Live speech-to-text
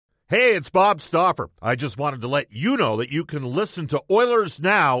Hey, it's Bob Stauffer. I just wanted to let you know that you can listen to Oilers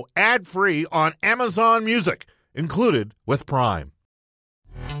Now ad-free on Amazon Music, included with Prime.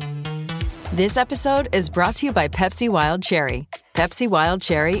 This episode is brought to you by Pepsi Wild Cherry. Pepsi Wild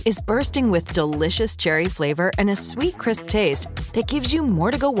Cherry is bursting with delicious cherry flavor and a sweet, crisp taste that gives you more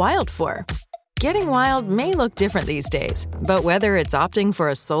to go wild for. Getting wild may look different these days, but whether it's opting for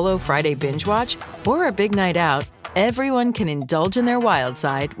a solo Friday binge watch or a big night out, everyone can indulge in their wild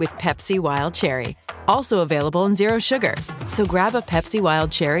side with Pepsi Wild Cherry. Also available in Zero Sugar. So grab a Pepsi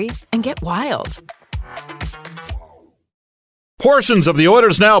Wild Cherry and get wild. Portions of the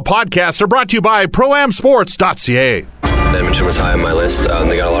Oilers Now podcast are brought to you by ProAmSports.ca. Edmonton was high on my list.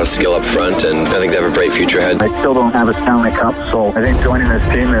 They got a lot of skill up front, and I think they have a bright future ahead. I still don't have a Stanley Cup, so I think joining this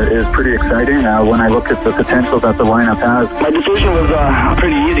team is pretty exciting when I look at the potential that the lineup has. My decision was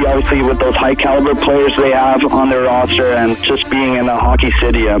pretty easy, obviously, with those high-caliber players they have on their roster, and just being in a hockey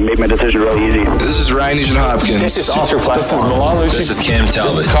city made my decision really easy. This is Ryan Nugent-Hopkins. This is Oscar Platform. This is Milan Lucic. This is Cam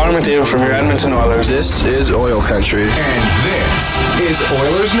Talbot. This is Connor McDavid from your Edmonton Oilers. This is Oil Country. And this is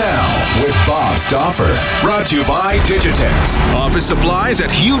Oilers Now with Bob Stauffer. Brought to you by Digitex. Office supplies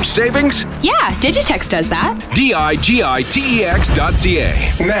at huge savings? Yeah, Digitex does that. Digitex.ca.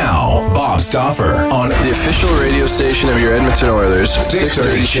 Now, Bob Stauffer on the official radio station of your Edmonton Oilers.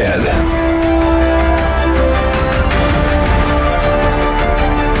 630 CHED.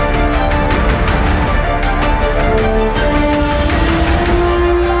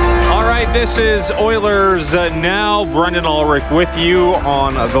 This is Oilers Now. Brendan Ulrich with you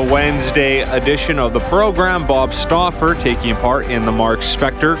on the Wednesday edition of the program. Bob Stauffer taking part in the Mark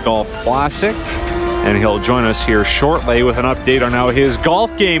Spector Golf Classic. And he'll join us here shortly with an update on how his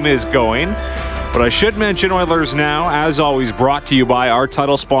golf game is going. But I should mention Oilers Now, as always, brought to you by our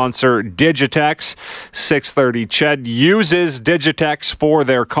title sponsor, Digitex. 630 CHED uses Digitex for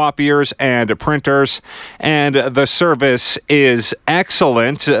their copiers and printers, and the service is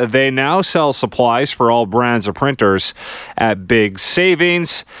excellent. They now sell supplies for all brands of printers at big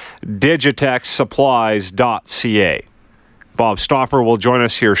savings. DigitexSupplies.ca. Bob Stauffer will join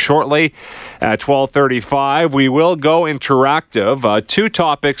us here shortly at 12:35. We will go interactive. Two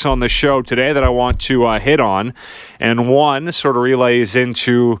topics on the show today that I want to hit on, and one sort of relays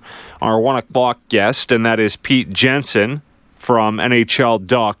into our 1 o'clock guest, and that is Pete Jensen from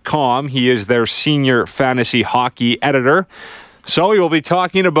NHL.com. He is their senior fantasy hockey editor. So we will be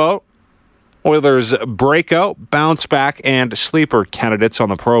talking about Oilers breakout, bounce back, and sleeper candidates on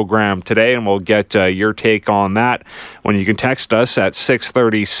the program today, and we'll get your take on that when you can text us at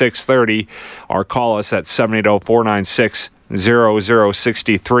 630-630 or call us at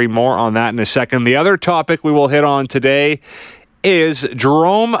 780-496-0063. More on that in a second. The other topic we will hit on today is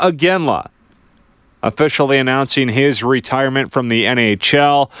Jarome Iginla officially announcing his retirement from the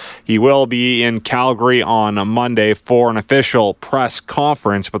NHL. He will be in Calgary on Monday for an official press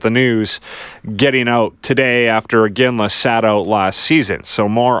conference, but the news getting out today after Iginla sat out last season. So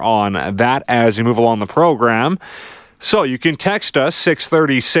more on that as we move along the program. So you can text us,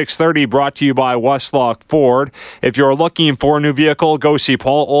 630-630, brought to you by Westlock Ford. If you're looking for a new vehicle, go see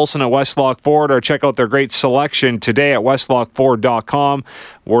Paul Olson at Westlock Ford or check out their great selection today at westlockford.com.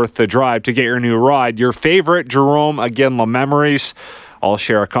 Worth the drive to get your new ride. Your favorite Jarome Iginla memories. I'll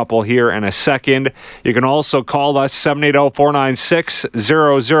share a couple here in a second. You can also call us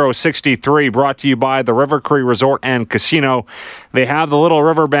 780-496-0063, brought to you by the River Cree Resort and Casino. They have the Little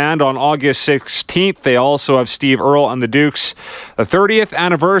River Band on August 16th. They also have Steve Earle and the Dukes, the 30th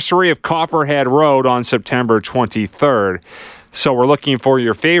anniversary of Copperhead Road on September 23rd. So we're looking for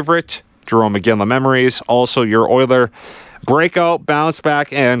your favorite Jarome Iginla memories, also your Oiler breakout, bounce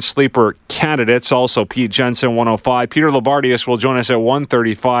back, and sleeper candidates. Also, Pete Jensen, 105. Peter Labardius will join us at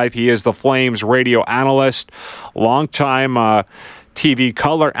 1:35. He is the Flames radio analyst, longtime TV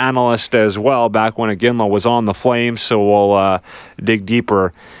color analyst as well, back when Iginla was on the Flames. So we'll dig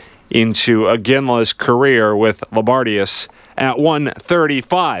deeper into Iginla's career with Labardius at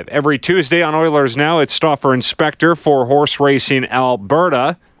 1:35. Every Tuesday on Oilers Now, it's Stauffer and Spector for Horse Racing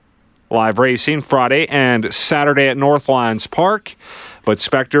Alberta. Live racing Friday and Saturday at Northlands Park. But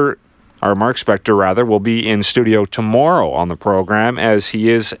Mark Spector, will be in studio tomorrow on the program, as he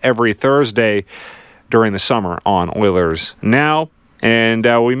is every Thursday during the summer on Oilers Now. And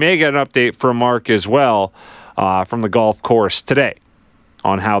we may get an update from Mark as well from the golf course today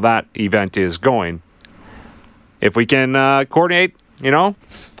on how that event is going. If we can coordinate,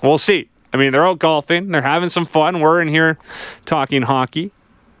 we'll see. I mean, they're out golfing. They're having some fun. We're in here talking hockey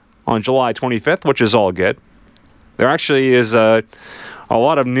on July 25th, which is all good. There actually is a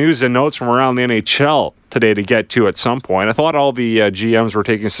lot of news and notes from around the NHL today to get to at some point. I thought all the GMs were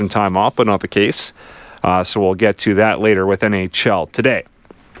taking some time off, but not the case. So we'll get to that later with NHL Today.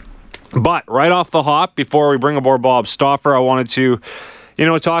 But right off the hop, before we bring aboard Bob Stauffer, I wanted to,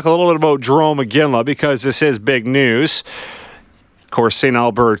 talk a little bit about Jarome Iginla because this is big news. Of course, St.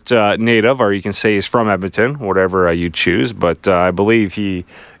 Albert native, or you can say he's from Edmonton, whatever you choose. But I believe he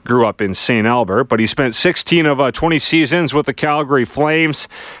grew up in St. Albert. But he spent 16 of 20 seasons with the Calgary Flames.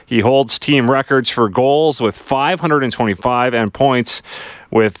 He holds team records for goals with 525 and points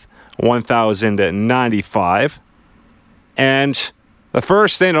with 1,095. And the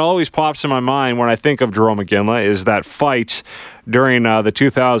first thing that always pops in my mind when I think of Jarome Iginla is that fight during the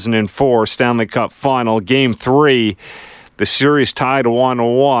 2004 Stanley Cup Final, Game 3. The series tied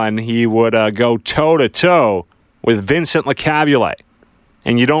 1-1. He would go toe-to-toe with Vincent Lecavalier.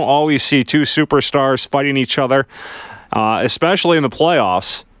 And you don't always see two superstars fighting each other, especially in the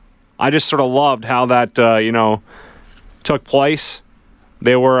playoffs. I just sort of loved how that, took place.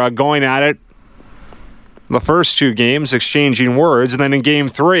 They were going at it the first two games, exchanging words. And then in Game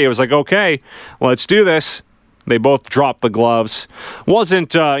 3, it was like, okay, let's do this. They both dropped the gloves.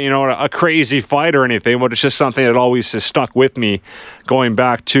 Wasn't, a crazy fight or anything, but it's just something that always has stuck with me going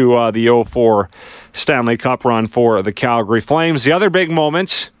back to the 2004 Stanley Cup run for the Calgary Flames. The other big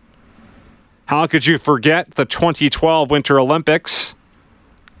moment, how could you forget the 2012 Winter Olympics?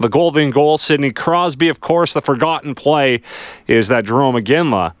 The golden goal, Sidney Crosby. Of course, the forgotten play is that Jarome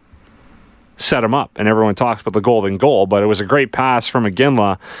Iginla set him up, and everyone talks about the golden goal, but it was a great pass from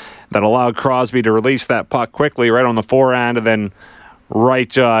Iginla that allowed Crosby to release that puck quickly right on the forehand and then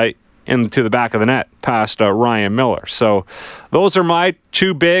right into the back of the net past Ryan Miller. So those are my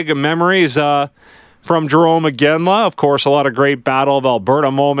two big memories from Jarome Iginla. Of course, a lot of great Battle of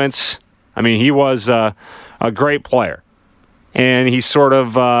Alberta moments. I mean, he was a great player. And he sort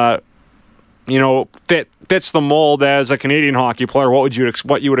of, fits the mold as a Canadian hockey player. What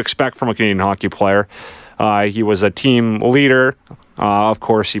you would expect from a Canadian hockey player. He was a team leader. Of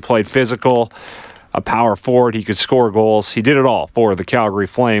course, he played physical, a power forward. He could score goals. He did it all for the Calgary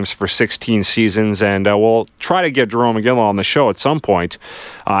Flames for 16 seasons. And we'll try to get Jarome Iginla on the show at some point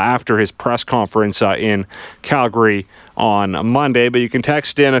after his press conference in Calgary on Monday. But you can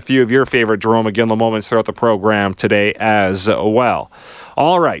text in a few of your favorite Jarome Iginla moments throughout the program today as well.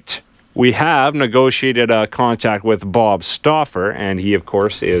 All right. We have negotiated contact with Bob Stauffer, and he, of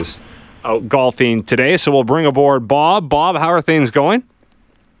course, is out golfing today, so we'll bring aboard Bob. Bob, how are things going?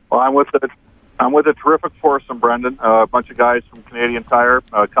 Well, I'm with a terrific foursome, Brendan. A bunch of guys from Canadian Tire,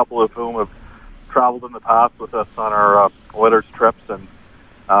 a couple of whom have traveled in the past with us on our Oilers trips, and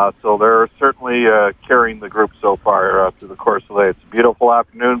so they're certainly carrying the group so far through the course of the day. It's a beautiful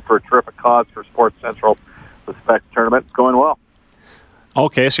afternoon for a terrific cause for Sports Central. The Specs tournament is going well.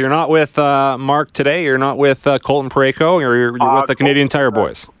 Okay, so you're not with Mark today. You're not with Colton Parayko. You're with the Canadian Tire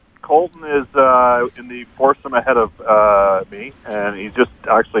boys. Colton is in the foursome ahead of me, and he's just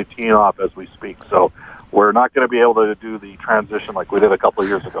actually teeing off as we speak. So we're not going to be able to do the transition like we did a couple of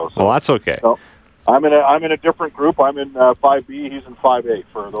years ago. So, well, that's okay. So I'm in a different group. I'm in 5B. He's in 5A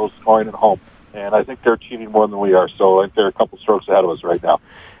for those going at home, and I think they're cheating more than we are. So I think they're a couple strokes ahead of us right now.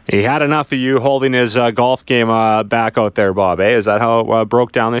 He had enough of you holding his golf game back out there, Bob. Is that how it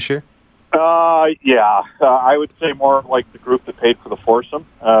broke down this year? Yeah. I would say more like the group that paid for the foursome.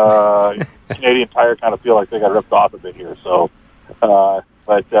 Canadian Tire kind of feel like they got ripped off a bit here. So, I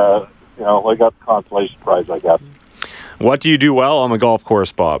got the consolation prize, I guess. What do you do well on the golf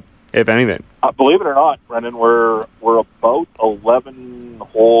course, Bob, if anything? Believe it or not, Brendan, we're about 11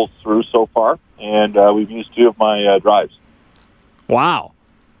 holes through so far, and we've used 2 of my drives. Wow.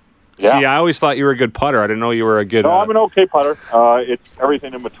 Yeah. See, I always thought you were a good putter. I didn't know you were a good... No, I'm an okay putter. It's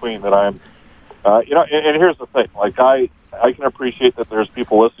everything in between that I'm... and here's the thing. Like, I can appreciate that there's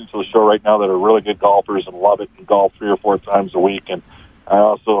people listening to the show right now that are really good golfers and love it and golf 3 or 4 times a week. And I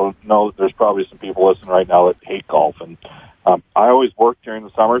also know that there's probably some people listening right now that hate golf. And I always work during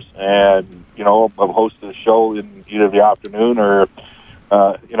the summers, and, I've hosted a show in either the afternoon or,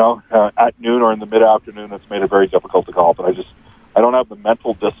 at noon or in the mid-afternoon. That's made it very difficult to golf. And I don't have the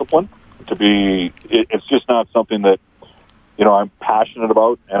mental discipline to be... It's just not something that, I'm passionate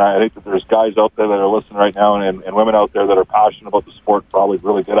about. And I think that there's guys out there that are listening right now and women out there that are passionate about the sport, probably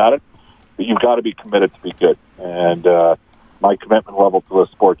really good at it. But you've got to be committed to be good. And my commitment level to the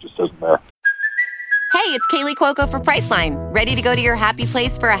sport just isn't there. Hey, it's Kaylee Cuoco for Priceline. Ready to go to your happy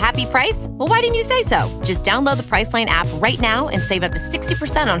place for a happy price? Well, why didn't you say so? Just download the Priceline app right now and save up to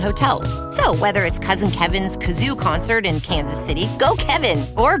 60% on hotels. So whether it's Cousin Kevin's Kazoo Concert in Kansas City, go Kevin,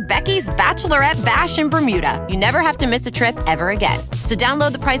 or Becky's Bachelorette Bash in Bermuda, you never have to miss a trip ever again. So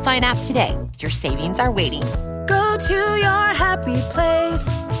download the Priceline app today. Your savings are waiting. Go to your happy place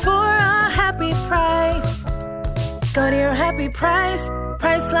for a happy price. Go to your happy price,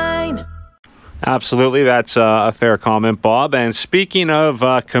 Priceline. Absolutely, that's a fair comment, Bob. And speaking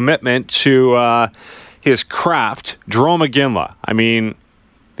of commitment to his craft, Jarome Iginla. I mean,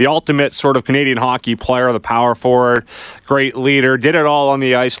 the ultimate sort of Canadian hockey player, the power forward, great leader, did it all on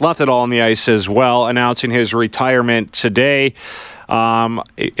the ice, left it all on the ice as well, announcing his retirement today.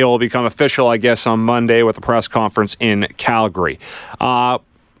 It will become official, I guess, on Monday with a press conference in Calgary.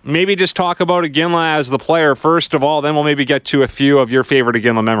 Maybe just talk about Iginla as the player first of all, then we'll maybe get to a few of your favorite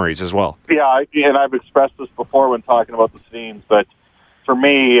Iginla memories as well. Yeah, and I've expressed this before when talking about the Sedins, but for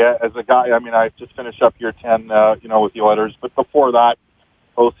me, as a guy, I mean, I just finished up year 10, with the Oilers, but before that,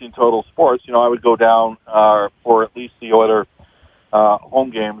 hosting Total Sports, I would go down for at least the Oiler home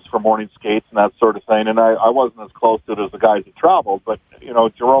games for morning skates and that sort of thing, and I wasn't as close to it as the guys that traveled, but,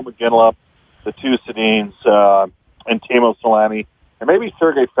 Jarome Iginla, the two Sedins, and Teemu Selanne, and maybe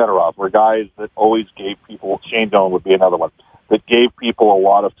Sergei Fedorov were guys that always gave people, Shane Doan would be another one, that gave people a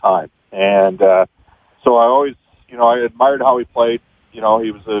lot of time. And so I always, I admired how he played. He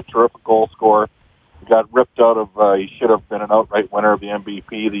was a terrific goal scorer. He got ripped out of, he should have been an outright winner of the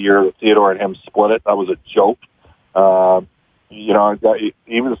MVP the year that Theodore and him split it. That was a joke. He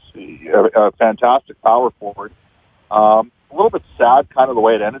was a fantastic power forward. A little bit sad kind of the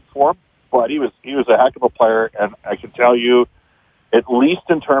way it ended for him, but he was a heck of a player, and I can tell you, at least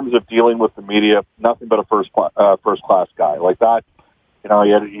in terms of dealing with the media, nothing but a first class guy like that.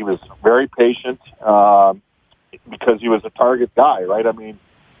 He was very patient because he was a target guy, right? I mean,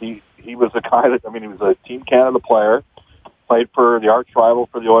 he was a guy that he was a Team Canada player, played for the arch rival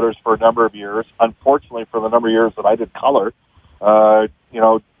for the Oilers for a number of years. Unfortunately, for the number of years that I did color,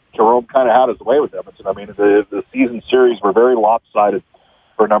 Jarome kind of had his way with Edmonton. I mean, the season series were very lopsided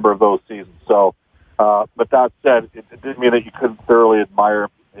for a number of those seasons. So. But that said, it didn't mean that you couldn't thoroughly admire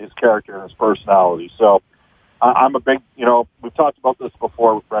his character and his personality. So I'm a big, we've talked about this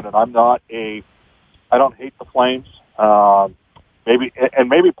before with Brendan. I don't hate the Flames.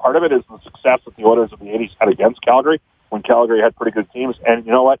 Maybe part of it is the success that the Oilers of the 80s had against Calgary when Calgary had pretty good teams. And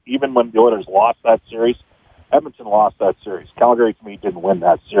you know what? Even when the Oilers lost that series, Edmonton lost that series. Calgary, to me, didn't win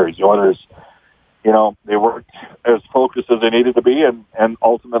that series. The Oilers, they weren't as focused as they needed to be and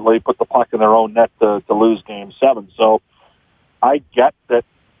ultimately put the puck in their own net to lose Game 7. So I get that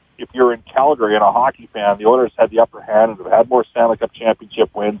if you're in Calgary and a hockey fan, the Oilers had the upper hand and have had more Stanley Cup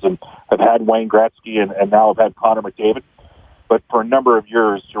championship wins and have had Wayne Gretzky and now have had Connor McDavid. But for a number of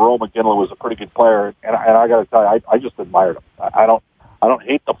years, Jarome Iginla was a pretty good player, and I got to tell you, I just admired him. I don't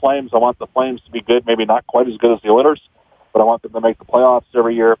hate the Flames. I want the Flames to be good, maybe not quite as good as the Oilers, but I want them to make the playoffs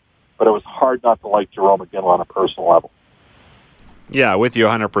every year. But it was hard not to like Jarome Iginla on a personal level. Yeah, with you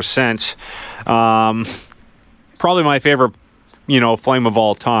 100%. Probably my favorite, Flame of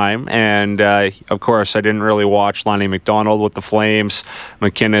all time. And, of course, I didn't really watch Lonnie McDonald with the Flames,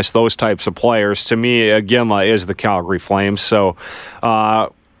 McInnes, those types of players. To me, Iginla is the Calgary Flames. So,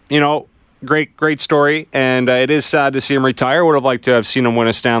 Great story, and it is sad to see him retire. Would have liked to have seen him win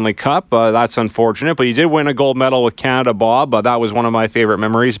a Stanley Cup. That's unfortunate, but he did win a gold medal with Canada, Bob. That was one of my favorite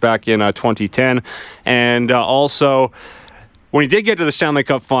memories back in 2010. And also, when he did get to the Stanley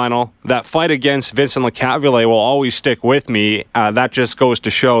Cup final, that fight against Vincent Lecavalier will always stick with me. That just goes to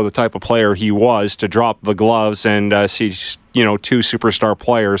show the type of player he was, to drop the gloves and see two superstar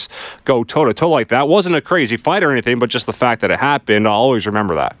players go toe-to-toe like that. Wasn't a crazy fight or anything, but just the fact that it happened, I'll always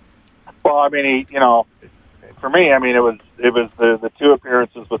remember that. Well, I mean, for me, I mean, it was the two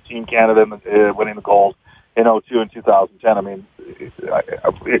appearances with Team Canada and winning the gold in 2002 and 2010. I mean,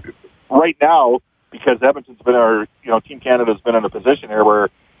 right now, because Edmonton's been Team Canada's been in a position here where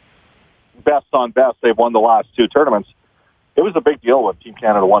best on best, they've won the last two tournaments. It was a big deal when Team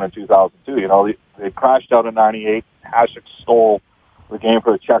Canada won in 2002. They crashed out in '98. Hasek stole the game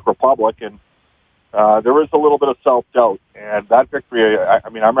for the Czech Republic, and there was a little bit of self-doubt, and that victory, I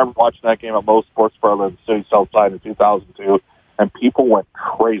remember watching that game at Lowe's Sports Parlor in the city Southside in 2002, and people went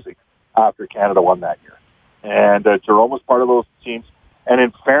crazy after Canada won that year. And Jarome was part of those teams. And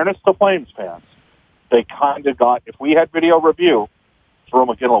in fairness to Flames fans, they kind of got, if we had video review,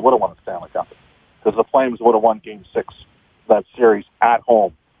 Jarome Iginla would have won a Stanley Cup, because the Flames would have won Game 6 of that series at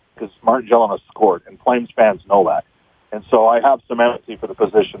home, because Martin Gelinas scored, and Flames fans know that. And so I have some empathy for the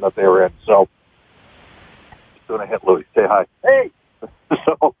position that they were in. So, going to hit Louis. Say hi. Hey.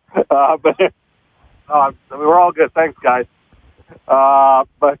 We're all good. Thanks, guys. No,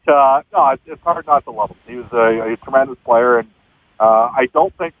 it's hard not to love him. He was a tremendous player, and I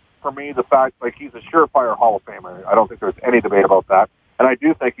don't think, for me, the fact he's a surefire Hall of Famer. I don't think there's any debate about that. And I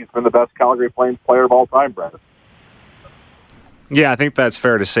do think he's been the best Calgary Flames player of all time, Brendan. Yeah, I think that's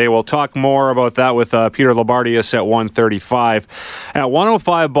fair to say. We'll talk more about that with Peter Labardius at 1:35. At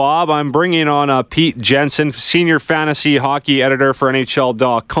 1:05, Bob, I'm bringing on Pete Jensen, senior fantasy hockey editor for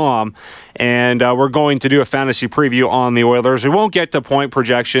NHL.com, and we're going to do a fantasy preview on the Oilers. We won't get to point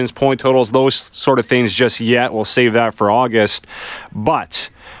projections, point totals, those sort of things just yet. We'll save that for August. But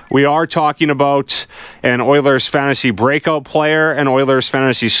we are talking about an Oilers fantasy breakout player, an Oilers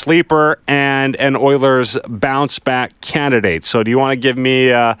fantasy sleeper, and an Oilers bounce-back candidate. So do you want to give me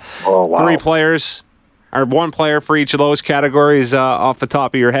three players, or one player for each of those categories off the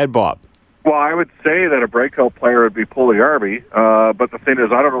top of your head, Bob? Well, I would say that a breakout player would be Puljujarvi, but the thing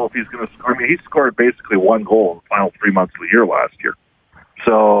is, I don't know if he's going to score. I mean, he scored basically one goal in the final 3 months of the year last year.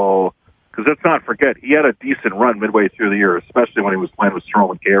 So, because let's not forget, he had a decent run midway through the year, especially when he was playing with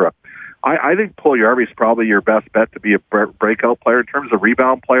Strome and Kara. I think Puljujarvi is probably your best bet to be a breakout player. In terms of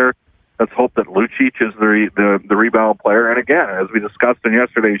rebound player, let's hope that Lucic is the rebound player. And again, as we discussed in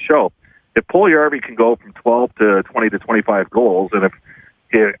yesterday's show, if Puljujarvi can go from 12 to 20 to 25 goals, and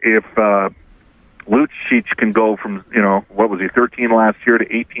if Lucic can go from, 13 last year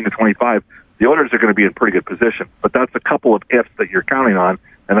to 18 to 25, the Oilers are going to be in pretty good position. But that's a couple of ifs that you're counting on,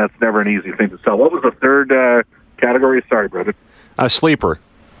 and that's never an easy thing to sell. What was the third category? Sorry, brother. A sleeper.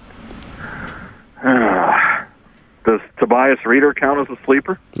 Does Tobias Rieder count as a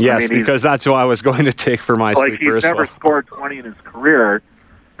sleeper? Yes, because that's who I was going to take for my sleeper as well. He's never scored 20 in his career.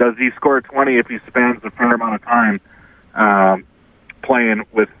 Does he score 20 if he spends a fair amount of time playing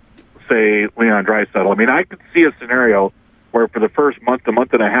with, say, Leon Draisaitl? I mean, I could see a scenario where for the first month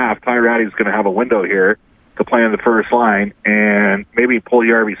and a half, Ty Ratty's going to have a window here to play on the first line, and maybe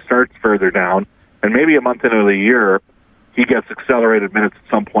Puljujarvi starts further down, and maybe a month into the year, he gets accelerated minutes at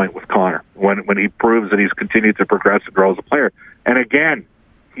some point with Connor when he proves that he's continued to progress and grow as a player. And again,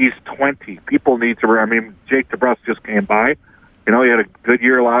 he's 20. People need to Jake DeBrusk just came by. He had a good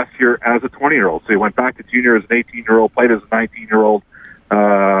year last year as a 20-year-old. So he went back to junior as an 18-year-old, played as a 19-year-old.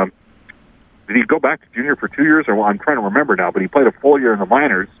 Did he go back to junior for 2 years? I'm trying to remember now, but he played a full year in the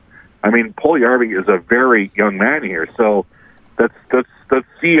minors. I mean, Puljujarvi is a very young man here. So let's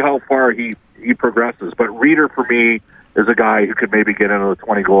see how far he progresses. But Rieder, for me, is a guy who could maybe get into the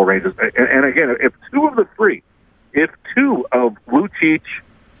 20-goal ranges. And again, if two of Lucic,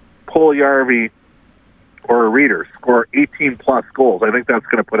 Puljujarvi, or Rieder score 18-plus goals, I think that's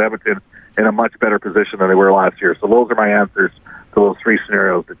going to put Edmonton in a much better position than they were last year. So those are my answers to those three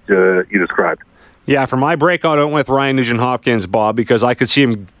scenarios that you described. Yeah, for my breakout, I went with Ryan Nugent-Hopkins, Bob, because I could see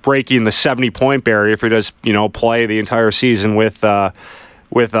him breaking the 70-point barrier if he does, play the entire season with Connor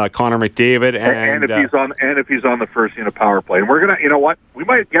McDavid, and if he's on the first unit power play. And we're gonna, we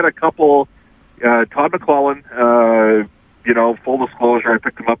might get a couple. Todd McClellan, full disclosure, I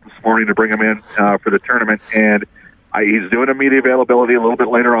picked him up this morning to bring him in for the tournament, and he's doing immediate availability a little bit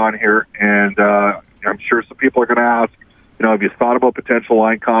later on here. And I'm sure some people are going to ask, have you thought about potential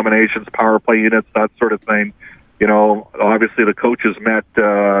line combinations, power play units, that sort of thing? Obviously the coaches met.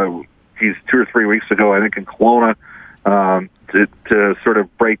 He's 2 or 3 weeks ago, I think, in Kelowna. To sort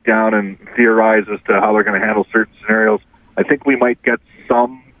of break down and theorize as to how they're going to handle certain scenarios. I think we might get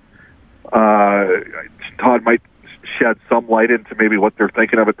some, Todd might shed some light into maybe what they're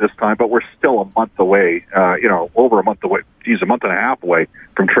thinking of at this time, but we're still a month away, over a month away, a month and a half away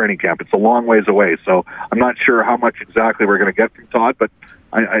from training camp. It's a long ways away, so I'm not sure how much exactly we're going to get from Todd, but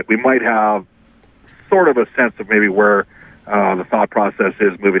we might have sort of a sense of maybe where the thought process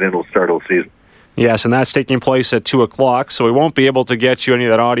is moving into the start of the season. Yes, and that's taking place at 2 o'clock, so we won't be able to get you any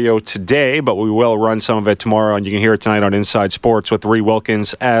of that audio today, but we will run some of it tomorrow, and you can hear it tonight on Inside Sports with Ree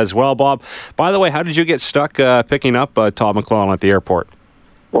Wilkins as well, Bob. By the way, how did you get stuck picking up Todd McClellan at the airport?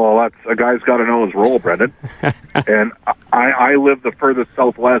 Well, that's a guy's got to know his role, Brendan. And I live the furthest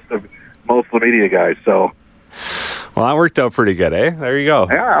southwest of most of the media guys, so... Well, that worked out pretty good, eh? There you go.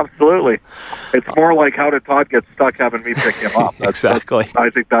 Yeah, absolutely. It's more like, how did Todd get stuck having me pick him up? Exactly. I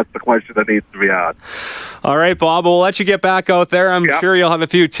think that's the question that needs to be asked. All right, Bob, we'll let you get back out there. I'm sure you'll have a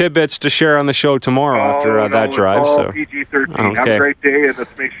few tidbits to share on the show tomorrow after that drive. So PG-13. Okay. Have a great day, and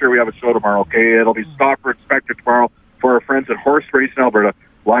let's make sure we have a show tomorrow, okay? It'll be Stopper Inspector tomorrow for our friends at Horse Racing Alberta.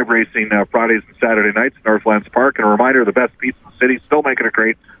 Live racing Fridays and Saturday nights at Northlands Park. And a reminder, the best pizza in the city, still making it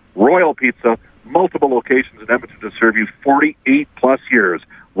great. Royal Pizza. Multiple locations in Edmonton to serve you 48-plus years.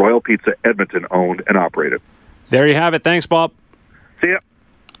 Royal Pizza, Edmonton, owned and operated. There you have it. Thanks, Bob. See ya.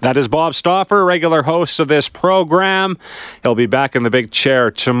 That is Bob Stauffer, regular host of this program. He'll be back in the big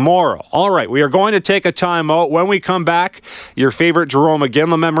chair tomorrow. All right, we are going to take a time out. When we come back, your favorite Jerome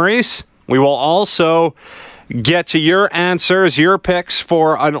McGinley memories. We will also get to your answers, your picks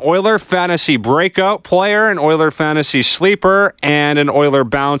for an Oiler fantasy breakout player, an Oiler fantasy sleeper, and an Oiler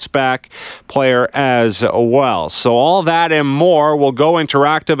bounce back player as well. So all that and more will go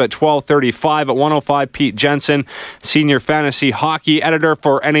interactive at 12:35 at 105. Pete Jensen, senior fantasy hockey editor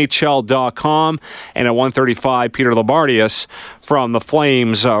for NHL.com, and at 1:35, Peter Labardius from the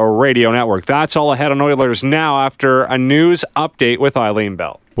Flames Radio Network. That's all ahead on Oilers Now after a news update with Eileen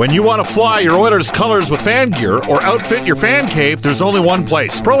Bell. When you want to fly your Oilers colors with fan gear or outfit your fan cave, there's only one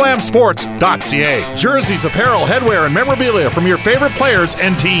place, ProAmSports.ca. Jerseys, apparel, headwear, and memorabilia from your favorite players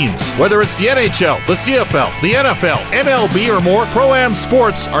and teams. Whether it's the NHL, the CFL, the NFL, MLB, or more, Pro-Am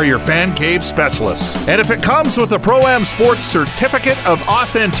Sports are your fan cave specialists. And if it comes with a Pro-Am Sports Certificate of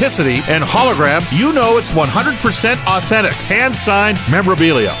Authenticity and hologram, you know it's 100% authentic, hand-signed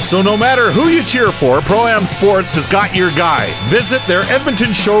memorabilia. So no matter who you cheer for, Pro-Am Sports has got your guy. Visit their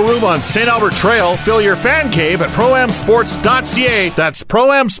Edmonton showroom on St. Albert Trail. Fill your fan cave at ProAmSports.ca. That's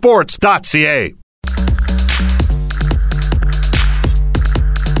ProAmSports.ca.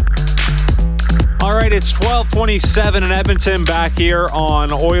 All right, it's 12:27 in Edmonton, back here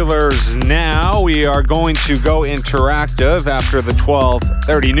on Oilers Now. We are going to go interactive after the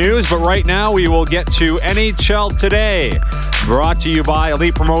 12:30 news, but right now we will get to NHL Today, brought to you by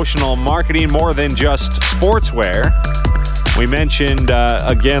Elite Promotional Marketing, more than just sportswear. We mentioned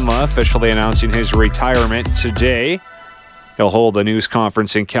Iginla officially announcing his retirement today. He'll hold a news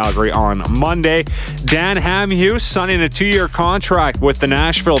conference in Calgary on Monday. Dan Hamhuis signing a 2-year contract with the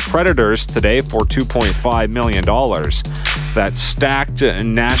Nashville Predators today for $2.5 million. That stacked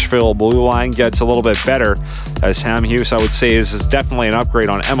Nashville blue line gets a little bit better, as Hamhuis, I would say, is definitely an upgrade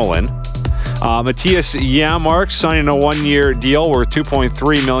on Emelin. Matthias Janmark signing a 1-year deal worth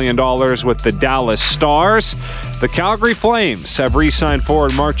 $2.3 million with the Dallas Stars. The Calgary Flames have re-signed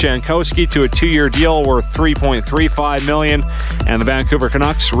forward Mark Jankowski to a 2-year deal worth $3.35 million. And the Vancouver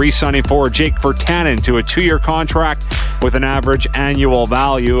Canucks re-signing forward Jake Virtanen to a 2-year contract with an average annual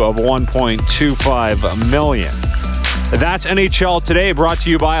value of $1.25 million. That's NHL Today, brought to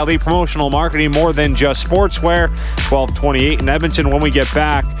you by Elite Promotional Marketing, more than just sportswear. 12:28 in Edmonton. When we get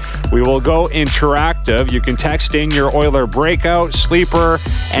back, we will go interactive. You can text in your Oiler breakout, sleeper,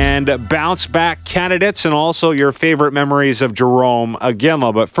 and bounce back candidates, and also your favorite memories of Jarome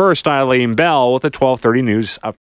Iginla. But first, Eileen Bell with the 12:30 news update.